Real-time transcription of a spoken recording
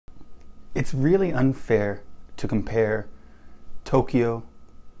it's really unfair to compare Tokyo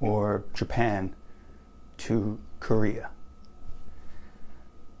or Japan to Korea.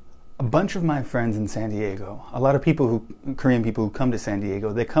 A bunch of my friends in San Diego, a lot of Korean people who come to San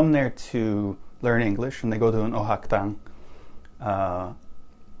Diego, they come there to learn English, and they go to an ohaktang,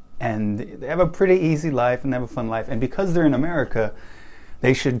 and they have a pretty easy life and they have a fun life. And because they're in America,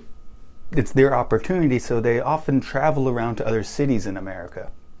 it's their opportunity, so they often travel around to other cities in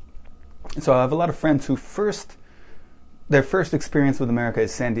America. So I have a lot of friends who their first experience with America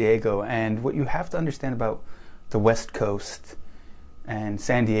is San Diego, and what you have to understand about the West Coast and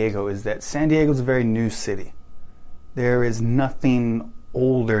San Diego is that San Diego is a very new city. There is nothing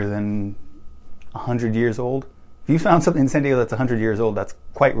older than 100 years old. If you found something in San Diego that's 100 years old, that's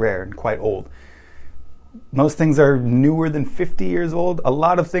quite rare and quite old. Most things are newer than 50 years old. A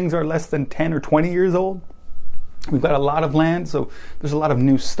lot of things are less than 10 or 20 years old. We've got a lot of land, so there's a lot of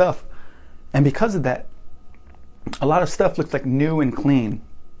new stuff. And because of that, a lot of stuff looks like new and clean.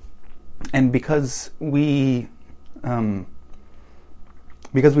 And because we drive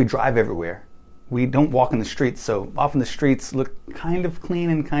everywhere, we don't walk in the streets, so often the streets look kind of clean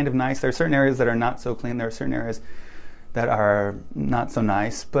and kind of nice. There are certain areas that are not so clean. There are certain areas that are not so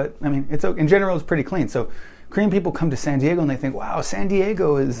nice, but I mean, in general, it's pretty clean. So Korean people come to San Diego and they think, wow, San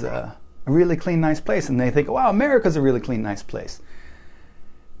Diego is a really clean, nice place. And they think, wow, America's a really clean, nice place.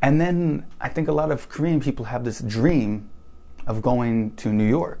 And then I think a lot of Korean people have this dream of going to New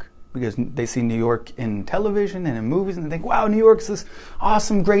York because they see New York in television and in movies, and they think, wow, New York's this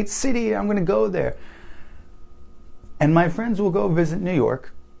awesome, great city. I'm going to go there. And my friends will go visit New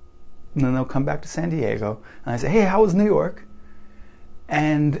York, and then they'll come back to San Diego, and I say, hey, how was New York?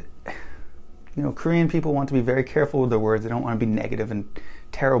 And, Korean people want to be very careful with their words. They don't want to be negative and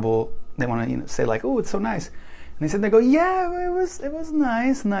terrible. They want to, say like, oh, it's so nice. And they go, yeah, it was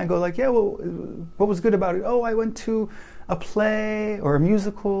nice. And I go like, yeah, well, what was good about it? Oh, I went to a play or a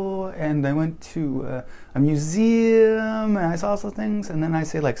musical, and I went to a museum, and I saw some things. And then I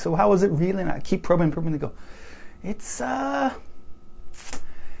say like, so how was it really? And I keep probing. They go, it's kind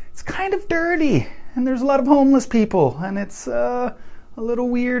of dirty, and there's a lot of homeless people, and it's a little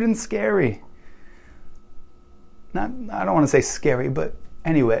weird and scary. I don't want to say scary, but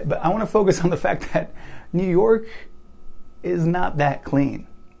anyway, but I want to focus on the fact that New York is not that clean.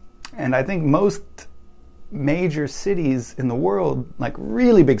 And I think most major cities in the world, like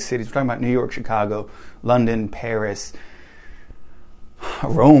really big cities, we're talking about New York, Chicago, London, Paris,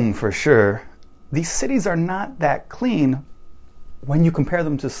 Rome for sure, these cities are not that clean when you compare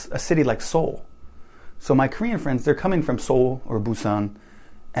them to a city like Seoul. So my Korean friends, they're coming from Seoul or Busan,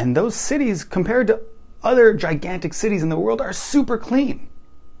 and those cities, compared to other gigantic cities in the world, are super clean.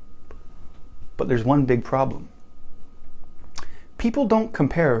 But there's one big problem. People don't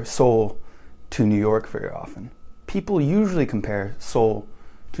compare Seoul to New York very often. People usually compare Seoul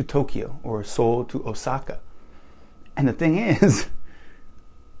to Tokyo or Seoul to Osaka. And the thing is,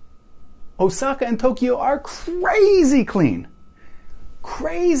 Osaka and Tokyo are crazy clean.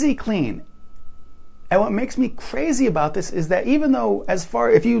 Crazy clean. And what makes me crazy about this is that even though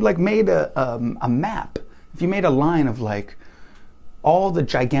if you like made a map, if you made a line of like all the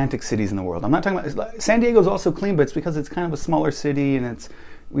gigantic cities in the world. I'm not talking about, San Diego is also clean, but it's because it's kind of a smaller city and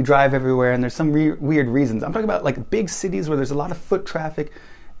we drive everywhere and there's some weird reasons. I'm talking about like big cities where there's a lot of foot traffic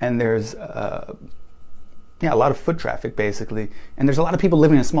and there's a lot of foot traffic basically, and there's a lot of people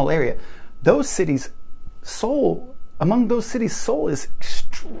living in a small area. Those cities, among those cities, Seoul is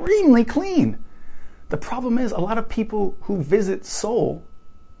extremely clean. The problem is a lot of people who visit Seoul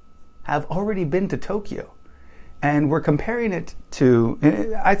have already been to Tokyo. And we're comparing it to,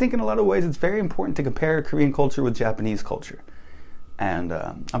 I think in a lot of ways it's very important to compare Korean culture with Japanese culture. And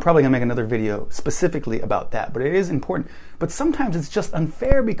I'm probably going to make another video specifically about that, but it is important. But sometimes it's just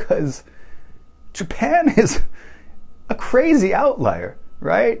unfair because Japan is a crazy outlier,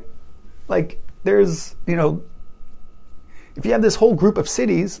 right? Like there's, if you have this whole group of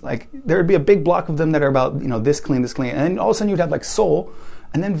cities, like there would be a big block of them that are about, this clean, and then all of a sudden you'd have like Seoul,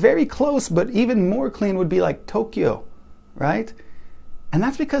 and then very close, but even more clean would be like Tokyo, right? And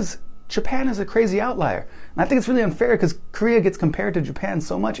that's because Japan is a crazy outlier. And I think it's really unfair because Korea gets compared to Japan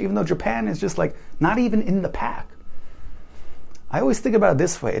so much, even though Japan is just like not even in the pack. I always think about it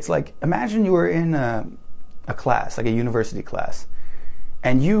this way. It's like, imagine you were in a class, like a university class,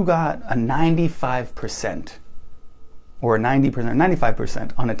 and you got a 95% or a 90%,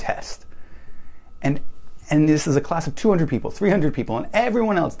 95% on a test. And this is a class of 200 people, 300 people, and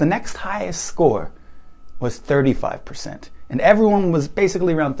everyone else, the next highest score was 35%. And everyone was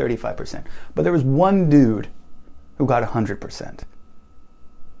basically around 35%. But there was one dude who got 100%.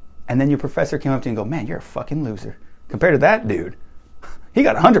 and then your professor came up to you and go, man, you're a fucking loser. Compared to that dude, he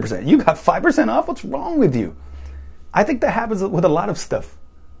got 100%. You got 5% off? What's wrong with you? I think that happens with a lot of stuff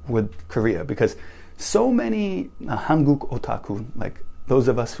with Korea, because so many Hanguk otaku, like those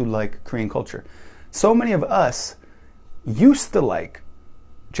of us who like Korean culture, so many of us used to like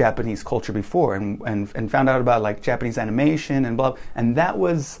Japanese culture before and found out about like Japanese animation and blah, and that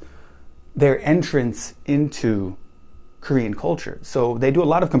was their entrance into Korean culture. So they do a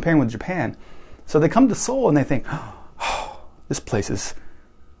lot of comparing with Japan. So they come to Seoul and they think, oh, this place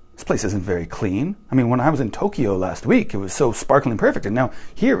isn't very clean. I mean, when I was in Tokyo last week, it was so sparkling perfect, and now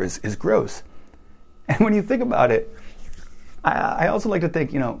here is gross. And when you think about it, I also like to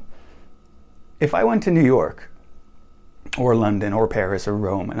think, if I went to New York or London or Paris or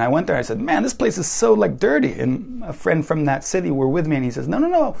Rome, and I went there, I said, man, this place is so like dirty. And a friend from that city were with me, and he says,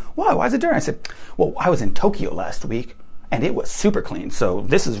 no, why is it dirty? I said, well, I was in Tokyo last week and it was super clean, so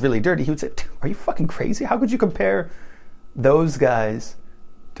this is really dirty. He would say, are you fucking crazy? How could you compare those guys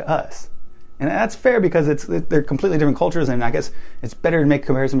to us? And that's fair, because they're completely different cultures, and I guess it's better to make a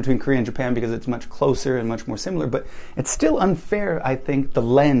comparison between Korea and Japan because it's much closer and much more similar, but it's still unfair, I think, the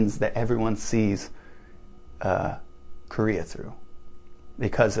lens that everyone sees Korea through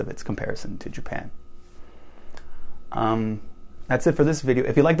because of its comparison to Japan. That's it for this video.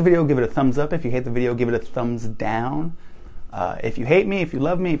 If you like the video, give it a thumbs up. If you hate the video, give it a thumbs down. If you hate me, if you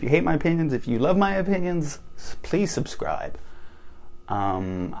love me, if you hate my opinions, if you love my opinions, please subscribe.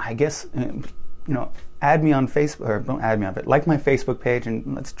 I guess, add me on Facebook, or don't add me on it, like my Facebook page,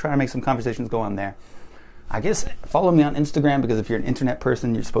 and let's try to make some conversations go on there. I guess follow me on Instagram, because if you're an internet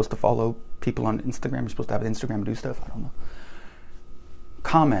person, you're supposed to follow people on Instagram. You're supposed to have an Instagram to do stuff. I don't know.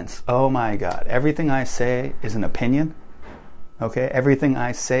 Comments. Oh my God. Everything I say is an opinion. Okay? Everything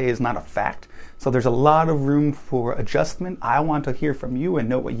I say is not a fact. So there's a lot of room for adjustment. I want to hear from you and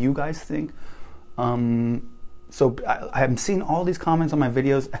know what you guys think. So I'm seeing all these comments on my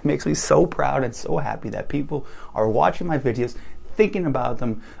videos. It makes me so proud and so happy that people are watching my videos, thinking about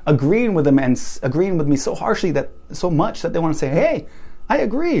them, agreeing with them, and agreeing with me so harshly, so much that they want to say, hey, I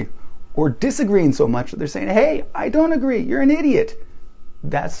agree. Or disagreeing so much that they're saying, hey, I don't agree. You're an idiot.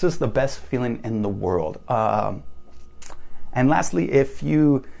 That's just the best feeling in the world. And lastly,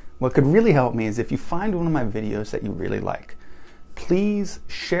 what could really help me is if you find one of my videos that you really like, please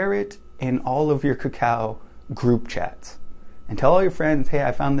share it in all of your Kakao group chats. And tell all your friends, hey,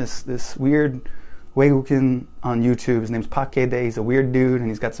 I found this weird Weiwookin on YouTube. His name's Pak Day. He's a weird dude, and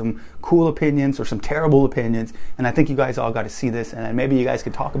he's got some cool opinions or some terrible opinions. And I think you guys all got to see this. And then maybe you guys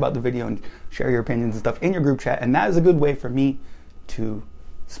could talk about the video and share your opinions and stuff in your group chat. And that is a good way for me to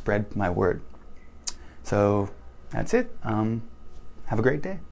spread my word. So that's it. Have a great day.